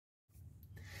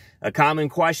A common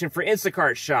question for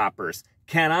Instacart shoppers: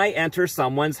 can I enter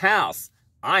someone's house?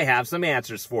 I have some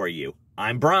answers for you.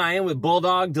 I'm Brian with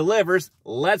Bulldog Delivers.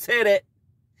 Let's hit it.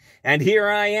 And here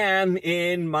I am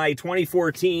in my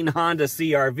 2014 Honda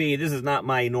CR-V. This is not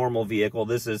my normal vehicle.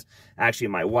 This is actually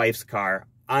my wife's car.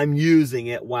 I'm using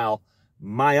it while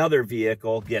my other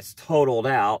vehicle gets totaled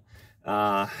out.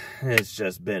 It's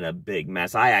just been a big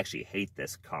mess. I actually hate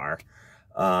this car.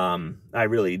 I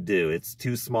really do. It's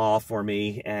too small for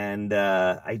me, and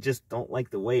I just don't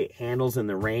like the way it handles in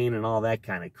the rain and all that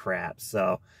kind of crap.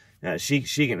 So she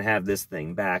can have this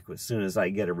thing back as soon as I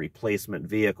get a replacement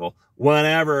vehicle,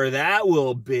 whenever that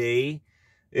will be.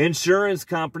 Insurance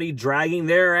company dragging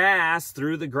their ass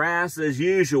through the grass as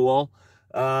usual.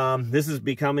 This is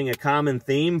becoming a common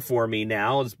theme for me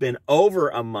now. It's been over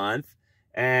a month,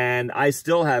 and I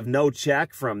still have no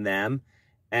check from them.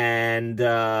 And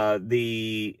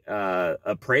the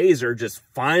appraiser just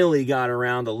finally got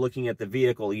around to looking at the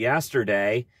vehicle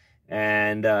yesterday,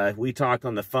 and we talked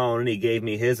on the phone, and he gave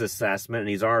me his assessment, and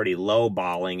he's already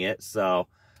lowballing it. So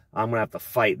I'm gonna have to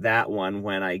fight that one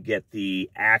when I get the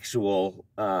actual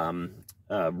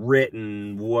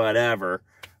written whatever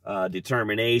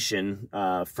determination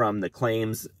from the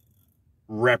claims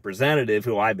representative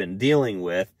who I've been dealing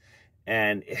with.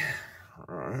 And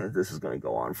this is going to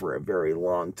go on for a very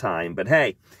long time. But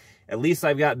hey, at least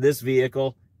I've got this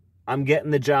vehicle. I'm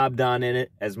getting the job done in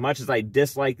it. As much as I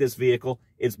dislike this vehicle,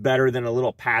 it's better than a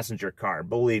little passenger car.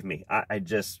 Believe me, I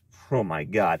just, oh my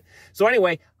God. So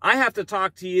anyway, I have to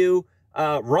talk to you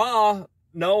raw,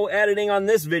 no editing on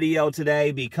this video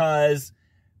today, because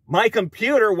my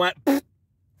computer went,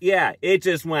 yeah, it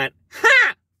just went,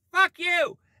 ha, fuck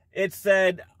you. It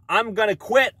said, I'm going to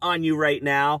quit on you right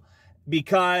now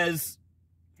because,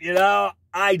 you know,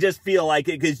 I just feel like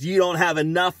it because you don't have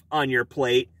enough on your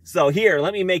plate. So here,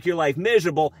 let me make your life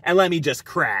miserable and let me just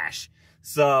crash.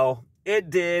 So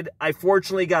it did. I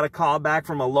fortunately got a call back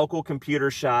from a local computer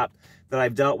shop that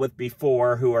I've dealt with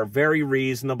before, who are very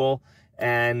reasonable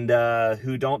and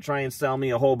who don't try and sell me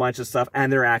a whole bunch of stuff,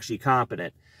 and they're actually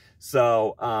competent.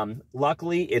 So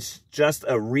luckily, it's just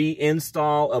a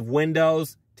reinstall of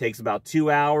Windows. Takes about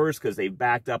 2 hours because they've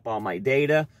backed up all my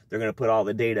data. They're going to put all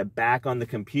the data back on the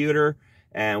computer,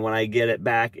 and when I get it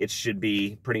back, it should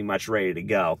be pretty much ready to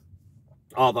go.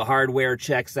 All the hardware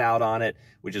checks out on it,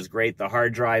 which is great. The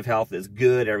hard drive health is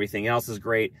good. Everything else is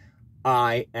great.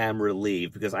 I am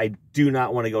relieved because I do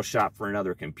not want to go shop for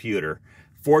another computer.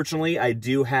 Fortunately, I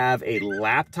do have a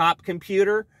laptop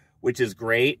computer, which is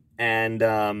great,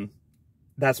 and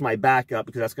that's my backup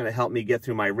because that's going to help me get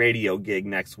through my radio gig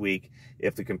next week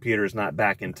if the computer is not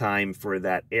back in time for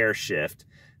that air shift.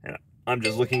 And I'm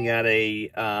just looking at a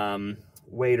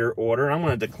waiter order. I'm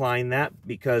going to decline that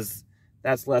because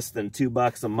that's less than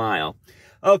 $2 a mile.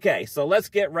 Okay, so let's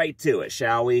get right to it,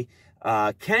 shall we?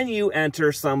 Can you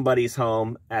enter somebody's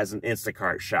home as an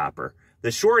Instacart shopper?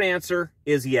 The short answer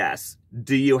is yes.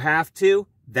 Do you have to?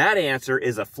 That answer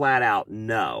is a flat out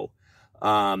no.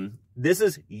 This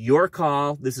is your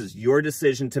call. This is your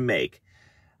decision to make.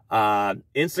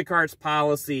 Instacart's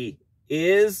policy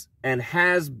is and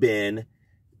has been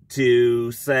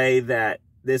to say that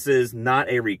this is not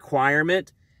a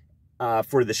requirement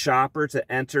for the shopper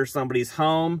to enter somebody's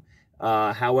home.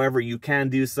 However, you can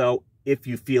do so if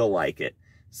you feel like it.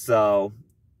 So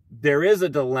there is a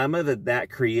dilemma that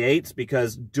creates,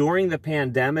 because during the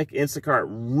pandemic, Instacart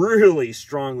really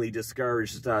strongly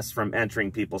discouraged us from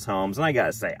entering people's homes. And I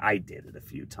gotta say, I did it a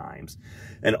few times.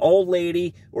 An old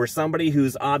lady or somebody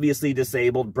who's obviously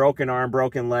disabled, broken arm,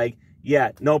 broken leg,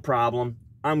 yeah, no problem,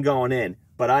 I'm going in.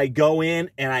 But I go in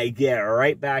and I get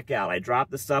right back out. I drop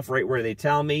the stuff right where they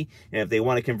tell me. And if they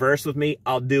want to converse with me,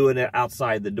 I'll do it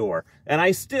outside the door. And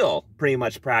I still pretty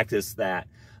much practice that.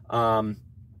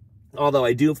 Although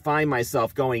I do find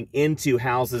myself going into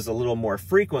houses a little more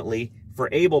frequently for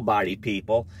able-bodied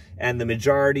people, and the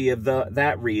majority of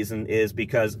that reason is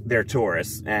because they're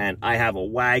tourists, and I have a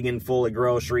wagon full of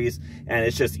groceries, and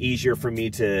it's just easier for me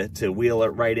to wheel it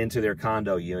right into their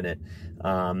condo unit.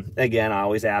 Again, I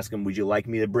always ask them, would you like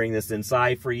me to bring this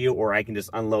inside for you, or I can just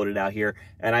unload it out here,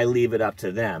 and I leave it up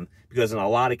to them. Because in a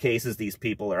lot of cases, these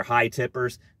people are high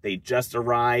tippers. They just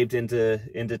arrived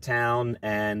into town,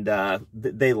 and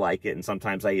they like it, and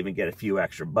sometimes I even get a few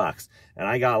extra bucks. And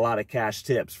I got a lot of cash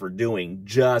tips for doing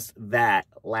just that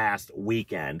last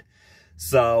weekend.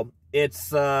 So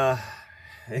it's, again,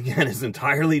 it's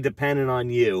entirely dependent on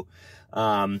you.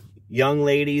 Young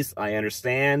ladies, I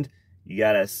understand. You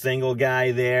got a single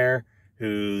guy there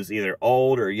who's either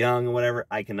old or young or whatever.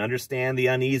 I can understand the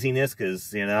uneasiness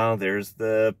because, you know, there's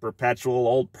the perpetual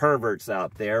old perverts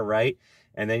out there, right?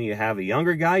 And then you have a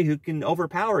younger guy who can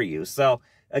overpower you. So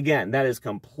again, that is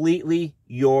completely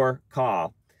your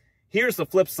call. Here's the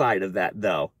flip side of that,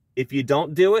 though. If you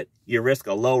don't do it, you risk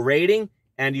a low rating,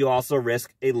 and you also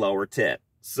risk a lower tip.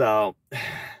 So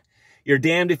you're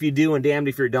damned if you do and damned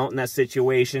if you don't in that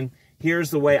situation.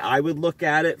 Here's the way I would look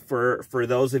at it for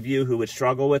those of you who would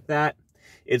struggle with that.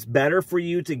 It's better for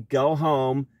you to go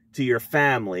home to your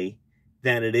family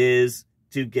than it is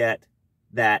to get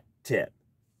that tip.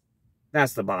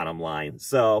 That's the bottom line.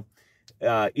 So,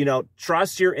 you know,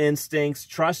 trust your instincts,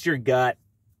 trust your gut.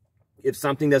 If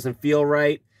something doesn't feel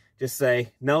right, just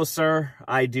say, no, sir,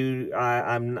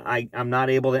 I'm not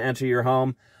able to enter your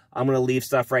home. I'm going to leave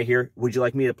stuff right here. Would you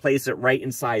like me to place it right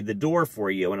inside the door for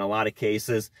you? In a lot of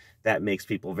cases, that makes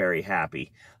people very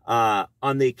happy.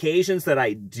 On the occasions that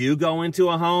I do go into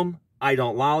a home, I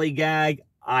don't lollygag,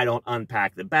 I don't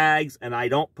unpack the bags, and I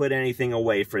don't put anything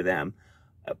away for them.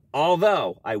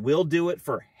 Although, I will do it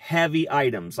for heavy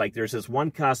items. Like there's this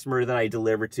one customer that I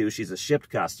deliver to. She's a shipped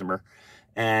customer.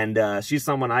 And she's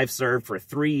someone I've served for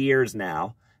 3 years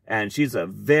now. And she's a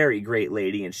very great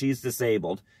lady, and she's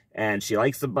disabled. And she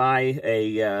likes to buy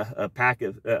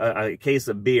a case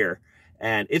of beer.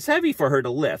 And it's heavy for her to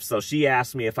lift. So she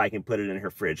asked me if I can put it in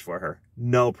her fridge for her.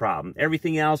 No problem.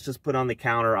 Everything else, just put on the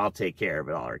counter. I'll take care of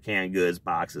it all. Her canned goods,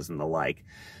 boxes, and the like.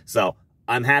 So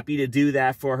I'm happy to do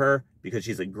that for her because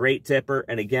she's a great tipper.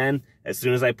 And again, as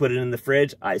soon as I put it in the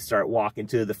fridge, I start walking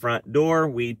to the front door.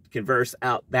 We converse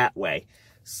out that way.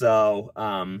 So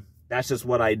that's just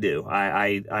what I do.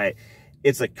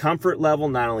 It's a comfort level,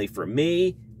 not only for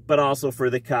me, but also for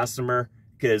the customer.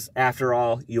 Because after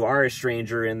all, you are a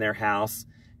stranger in their house.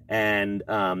 And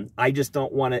I just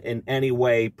don't want to in any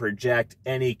way project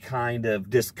any kind of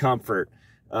discomfort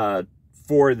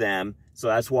for them. So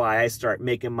that's why I start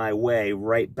making my way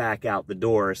right back out the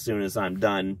door as soon as I'm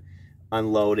done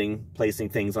unloading, placing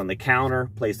things on the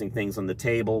counter, placing things on the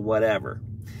table, whatever.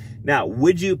 Now,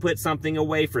 would you put something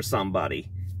away for somebody?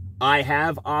 I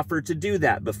have offered to do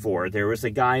that before. There was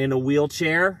a guy in a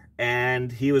wheelchair,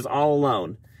 and he was all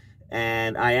alone.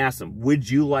 And I asked him, would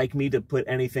you like me to put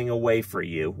anything away for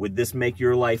you? Would this make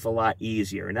your life a lot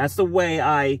easier? And that's the way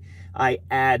I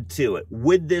add to it.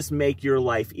 Would this make your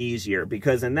life easier?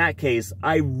 Because in that case,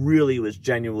 I really was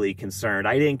genuinely concerned.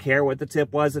 I didn't care what the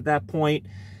tip was at that point.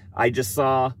 I just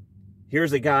saw,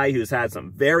 here's a guy who's had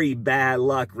some very bad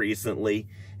luck recently.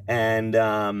 And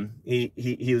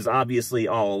he was obviously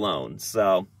all alone.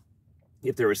 So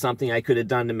if there was something I could have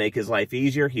done to make his life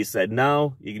easier, he said,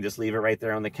 no, you can just leave it right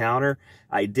there on the counter.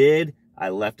 I did. I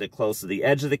left it close to the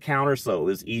edge of the counter so it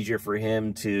was easier for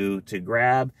him to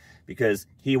grab because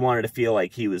he wanted to feel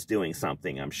like he was doing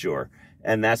something, I'm sure.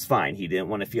 And that's fine. He didn't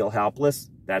want to feel helpless.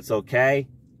 That's okay.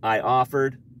 I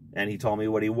offered, and he told me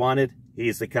what he wanted.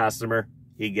 He's the customer.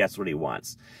 He gets what he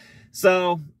wants.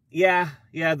 So, yeah,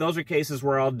 those are cases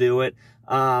where I'll do it.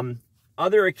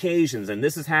 Other occasions, and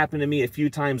this has happened to me a few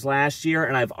times last year,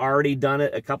 and I've already done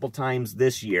it a couple times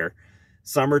this year.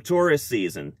 Summer tourist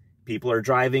season. People are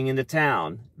driving into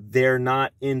town. They're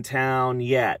not in town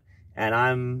yet. And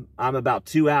I'm about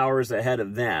 2 hours ahead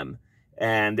of them.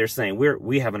 And they're saying,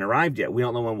 we haven't arrived yet. We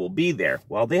don't know when we'll be there.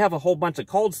 Well, they have a whole bunch of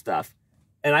cold stuff.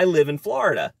 And I live in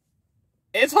Florida.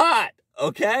 It's hot,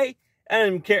 okay?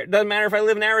 And it doesn't matter if I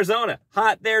live in Arizona.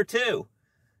 Hot there too.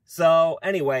 So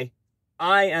anyway,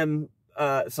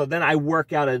 so then I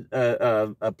work out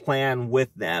a plan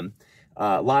with them.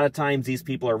 A lot of times these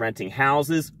people are renting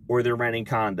houses or they're renting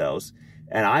condos.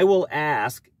 And I will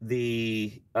ask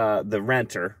the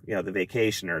renter, you know, the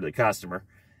vacationer, the customer,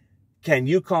 can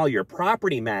you call your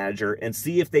property manager and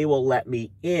see if they will let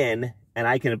me in and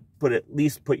I can at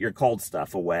least put your cold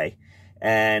stuff away?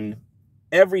 And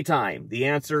every time the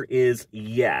answer is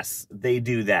yes, they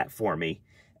do that for me.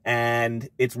 And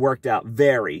it's worked out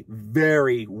very,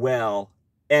 very well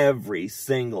every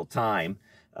single time.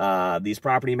 These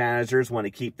property managers want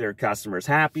to keep their customers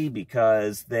happy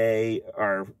because they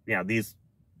are, you know, these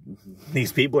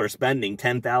people are spending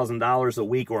 $10,000 a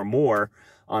week or more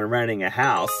on renting a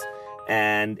house.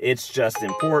 And it's just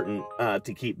important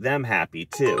to keep them happy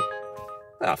too.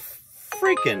 The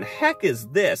freaking heck is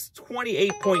this?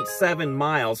 28.7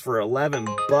 miles for 11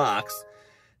 bucks.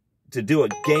 To do a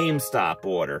GameStop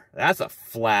order. That's a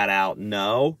flat out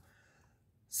no.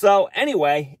 So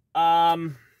anyway,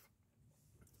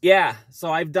 yeah,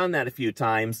 so I've done that a few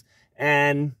times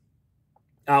and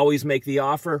I always make the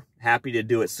offer. Happy to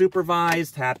do it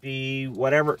supervised, happy,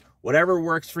 whatever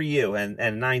works for you.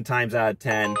 And 9 times out of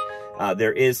 10,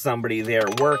 there is somebody there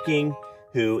working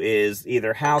who is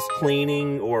either house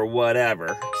cleaning or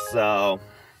whatever. So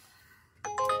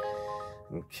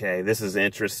Okay, this is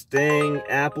interesting.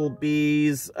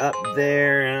 Applebee's up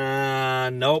there.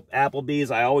 Nope,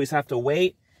 Applebee's, I always have to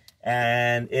wait.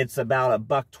 And it's about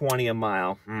 $1.20 a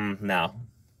mile. No.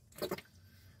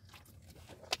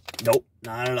 Nope,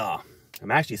 not at all.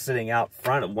 I'm actually sitting out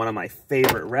front of one of my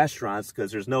favorite restaurants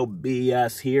because there's no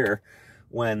BS here.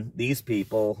 When these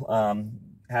people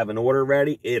have an order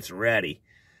ready, it's ready.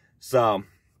 So,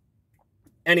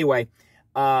 anyway,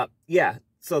 yeah.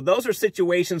 So those are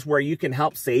situations where you can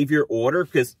help save your order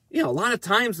because, you know, a lot of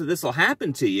times this will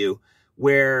happen to you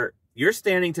where you're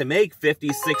standing to make 50,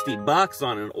 60 bucks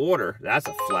on an order. That's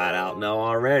a flat out no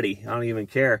already. I don't even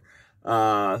care.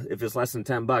 If it's less than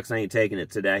 10 bucks, I ain't taking it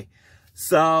today.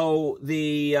 So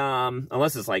the,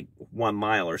 unless it's like 1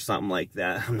 mile or something like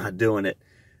that, I'm not doing it.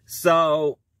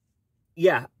 So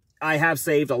yeah, I have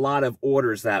saved a lot of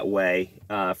orders that way,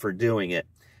 for doing it.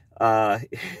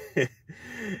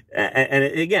 And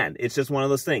again, it's just one of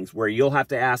those things where you'll have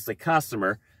to ask the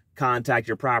customer, contact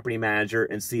your property manager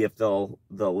and see if they'll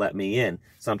let me in.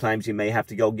 Sometimes you may have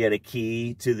to go get a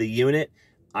key to the unit.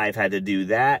 I've had to do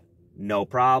that. No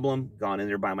problem. Gone in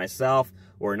there by myself.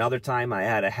 Or another time I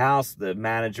had a house, the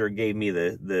manager gave me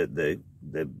the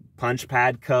punch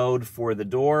pad code for the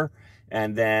door.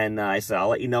 And then I said, I'll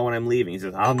let you know when I'm leaving. He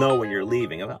says, I'll know when you're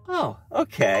leaving. I thought, oh,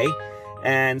 okay.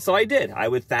 And so I did. I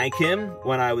would thank him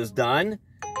when I was done.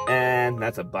 And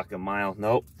that's $1 a mile.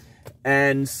 Nope.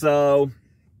 And so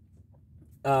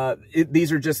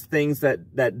these are just things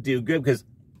that do good because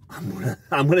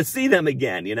I'm gonna see them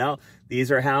again, you know.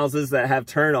 These are houses that have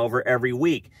turnover every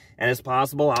week. And it's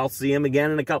possible I'll see them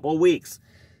again in a couple of weeks.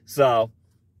 So,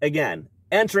 again,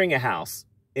 entering a house,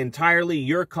 entirely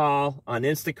your call on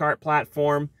Instacart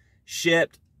platform,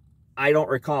 shipped. I don't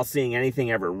recall seeing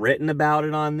anything ever written about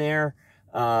it on there.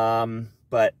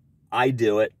 But I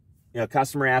do it. You know,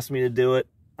 customer asked me to do it.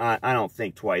 I don't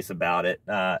think twice about it.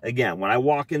 Again, when I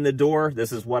walk in the door,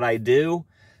 this is what I do.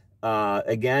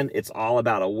 Again, it's all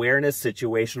about awareness,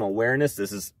 situational awareness.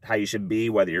 This is how you should be,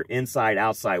 whether you're inside,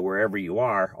 outside, wherever you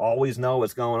are. Always know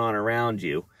what's going on around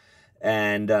you.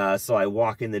 And so I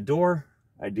walk in the door,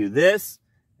 I do this,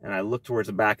 and I look towards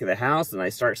the back of the house, and I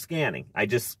start scanning. I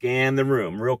just scan the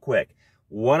room real quick.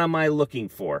 What am I looking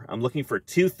for? I'm looking for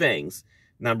 2 things.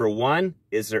 Number 1,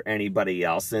 is there anybody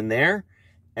else in there?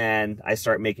 And I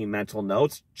start making mental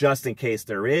notes just in case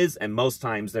there is, and most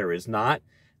times there is not.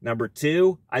 Number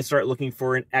 2, I start looking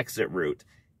for an exit route.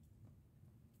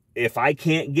 If I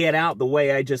can't get out the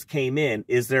way I just came in,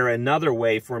 is there another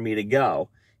way for me to go?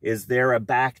 Is there a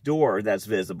back door that's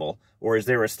visible? Or is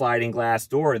there a sliding glass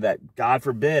door that, God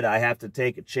forbid, I have to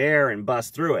take a chair and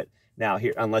bust through it? Now,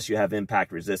 here, unless you have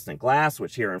impact-resistant glass,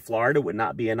 which here in Florida would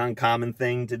not be an uncommon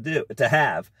thing to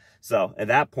have. So at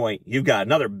that point, you've got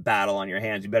another battle on your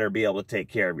hands. You better be able to take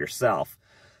care of yourself.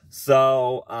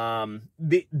 So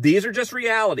these are just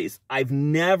realities. I've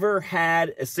never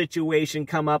had a situation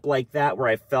come up like that where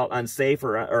I felt unsafe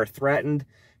or threatened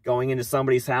going into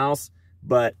somebody's house.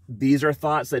 But these are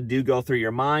thoughts that do go through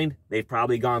your mind. They've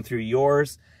probably gone through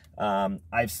yours.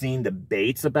 I've seen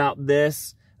debates about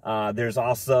this. There's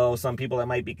also some people that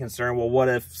might be concerned, well, what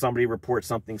if somebody reports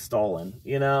something stolen?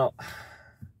 You know,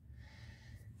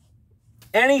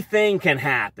 anything can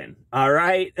happen, all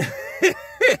right?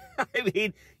 I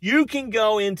mean, you can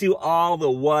go into all the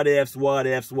what ifs.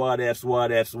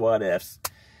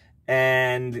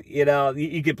 And, you know,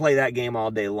 you could play that game all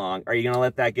day long. Are you going to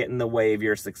let that get in the way of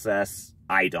your success?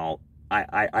 I don't.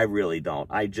 I really don't.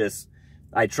 I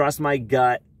trust my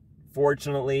gut.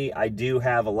 Fortunately, I do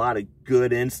have a lot of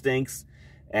good instincts,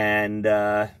 and,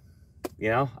 you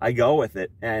know, I go with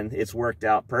it, and it's worked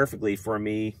out perfectly for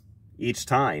me each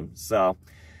time. So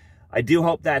I do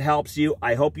hope that helps you.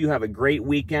 I hope you have a great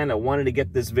weekend. I wanted to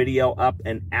get this video up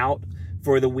and out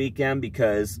for the weekend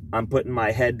because I'm putting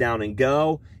my head down and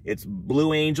go. It's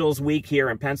Blue Angels week here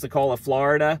in Pensacola,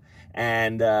 Florida,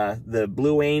 and the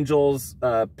Blue Angels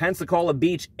Pensacola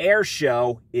Beach Air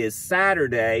Show is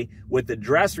Saturday with the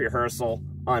dress rehearsal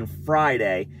on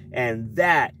Friday, and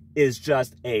that is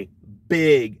just a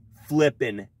big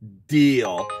flippin'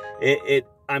 deal.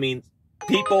 I mean,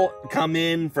 people come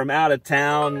in from out of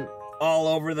town all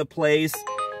over the place,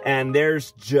 and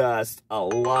there's just a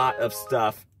lot of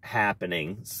stuff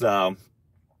happening. So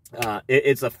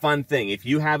it's a fun thing. If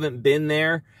you haven't been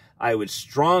there, I would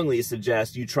strongly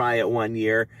suggest you try it one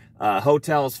year.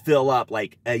 Hotels fill up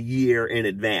like a year in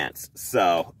advance.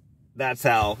 So that's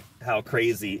how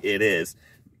crazy it is.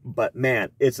 But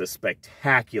man, it's a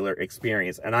spectacular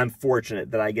experience. And I'm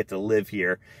fortunate that I get to live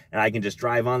here and I can just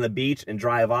drive on the beach and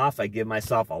drive off. I give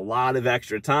myself a lot of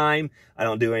extra time. I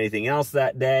don't do anything else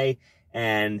that day.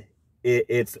 And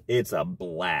it's a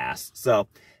blast. So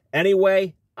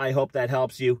anyway, I hope that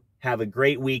helps you. Have a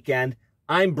great weekend.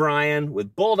 I'm Brian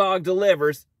with Bulldog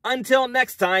Delivers. Until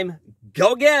next time,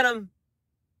 go get 'em.